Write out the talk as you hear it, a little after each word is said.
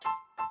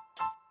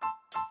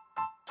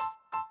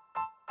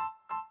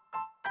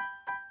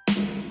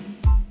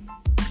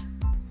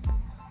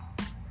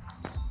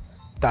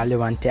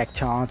Taliban take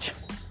charge,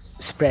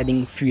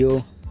 spreading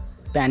fear,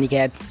 panic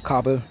at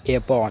Kabul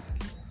airport.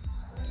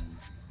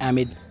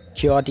 Amid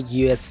chaotic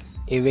US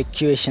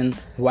evacuation,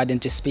 why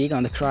didn't you speak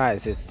on the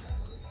crisis?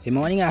 The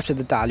morning after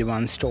the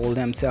Taliban stole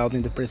themselves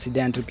in the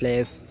presidential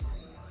place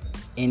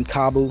in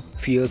Kabul,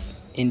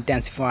 fears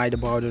intensified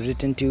about a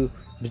return to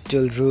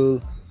brutal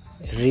rule,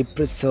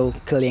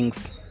 repressive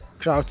killings.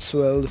 Crowds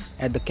swelled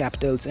at the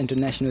capital's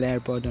international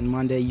airport on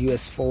Monday.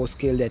 US force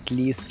killed at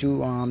least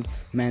two armed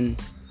men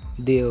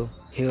there.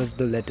 Here's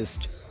the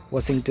latest.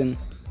 Washington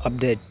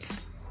updates.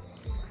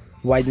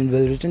 Biden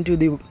will return to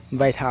the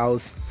White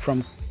House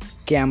from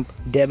Camp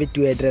David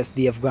to address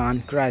the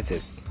Afghan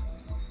crisis.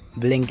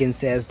 Blinken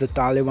says the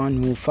Taliban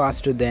moved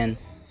faster than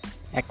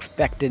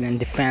expected and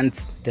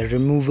defends the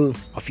removal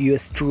of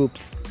US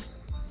troops.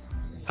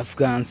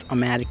 Afghans,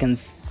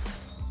 Americans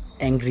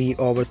angry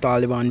over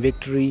Taliban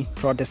victory,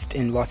 protest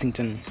in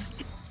Washington.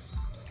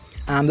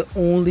 I'm the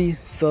only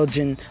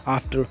surgeon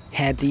after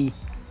Haiti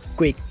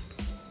quake.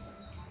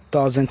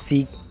 1,000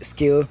 Sikh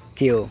scare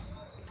kill.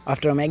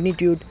 After a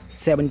magnitude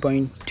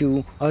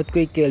 7.2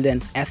 earthquake killed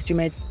an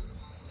estimate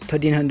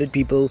 1,300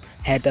 people,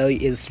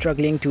 Haiti is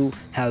struggling to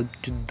help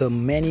to the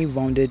many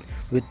wounded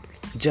with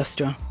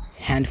just a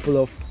handful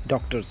of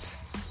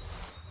doctors.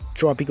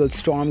 Tropical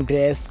storm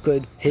Grace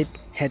could hit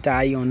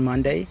Haiti on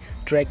Monday.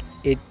 Track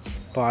its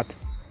path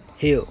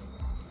here.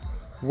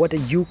 What a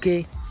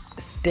UK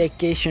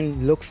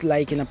staycation looks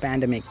like in a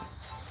pandemic.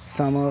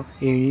 Summer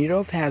in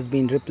Europe has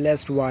been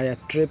replaced by a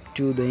trip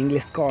to the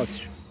English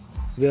coast,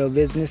 where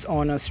business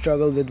owners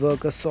struggle with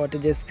worker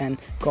shortages and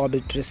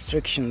COVID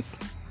restrictions.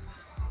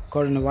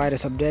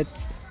 Coronavirus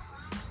updates.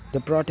 The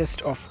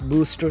protest of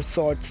booster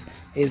shots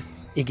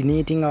is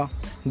igniting a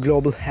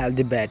global health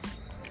debate.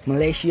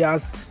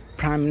 Malaysia's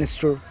Prime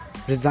Minister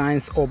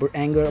resigns over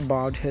anger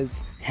about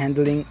his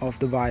handling of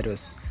the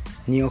virus.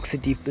 New York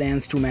City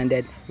plans to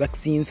mandate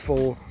vaccines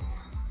for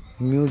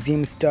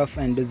museum staff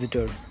and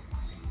visitors.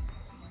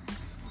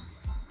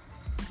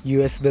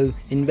 US will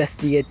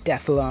investigate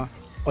Tesla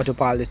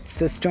autopilot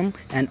system,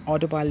 and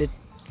autopilot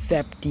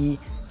safety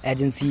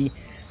agency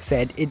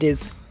said it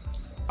is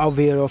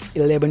aware of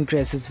 11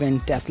 crashes when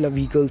Tesla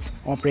vehicles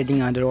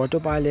operating under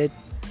autopilot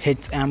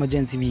hits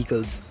emergency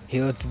vehicles.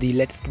 Here's the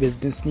latest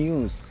business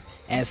news.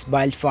 As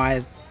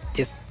wildfire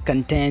is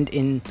contained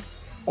in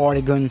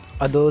Oregon,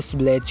 others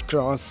blaze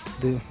across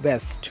the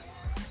west.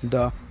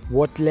 The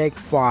Wootlake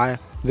fire,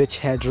 which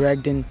had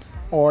raged in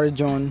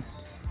Oregon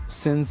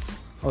since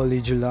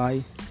early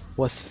July,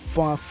 was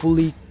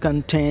fully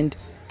contained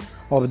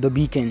over the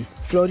weekend.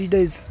 Florida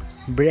is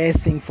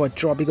bracing for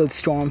tropical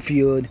storm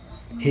feared.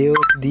 Here's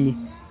the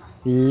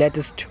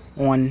latest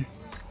on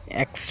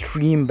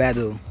extreme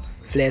weather.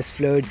 Flash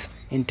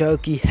floods in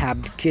Turkey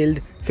have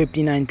killed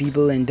 59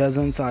 people and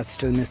dozens are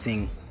still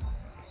missing.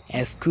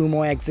 As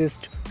Cuomo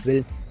exists,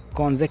 will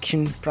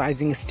congestion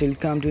pricing still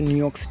come to New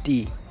York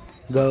City?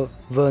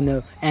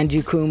 Governor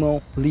Andrew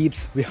Cuomo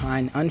leaves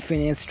behind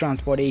unfinished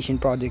transportation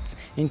projects,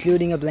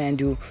 including a plan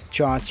to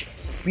charge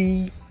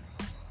fee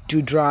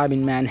to drive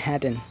in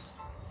Manhattan.